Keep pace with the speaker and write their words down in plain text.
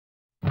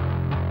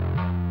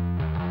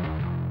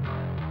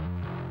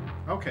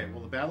Okay,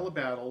 well, the Battle of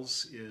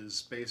Battles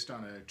is based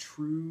on a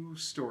true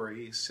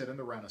story set in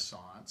the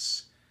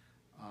Renaissance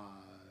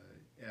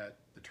at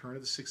the turn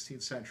of the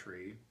 16th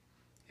century,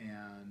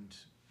 and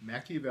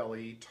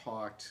Machiavelli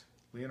talked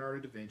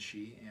Leonardo da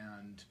Vinci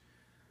and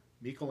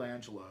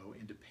Michelangelo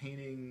into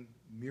painting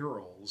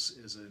murals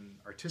as an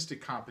artistic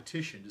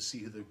competition to see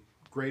who the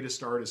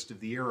greatest artist of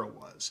the era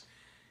was.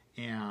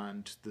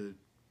 And the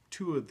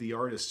two of the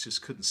artists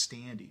just couldn't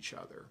stand each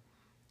other.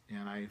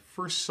 And I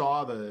first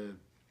saw the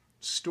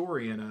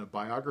story in a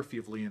biography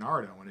of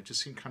Leonardo, and it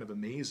just seemed kind of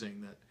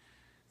amazing that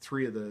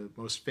three of the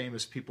most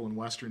famous people in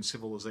Western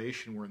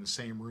civilization were in the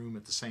same room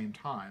at the same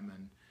time,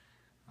 and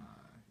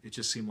it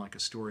just seemed like a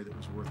story that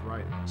was worth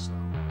writing. So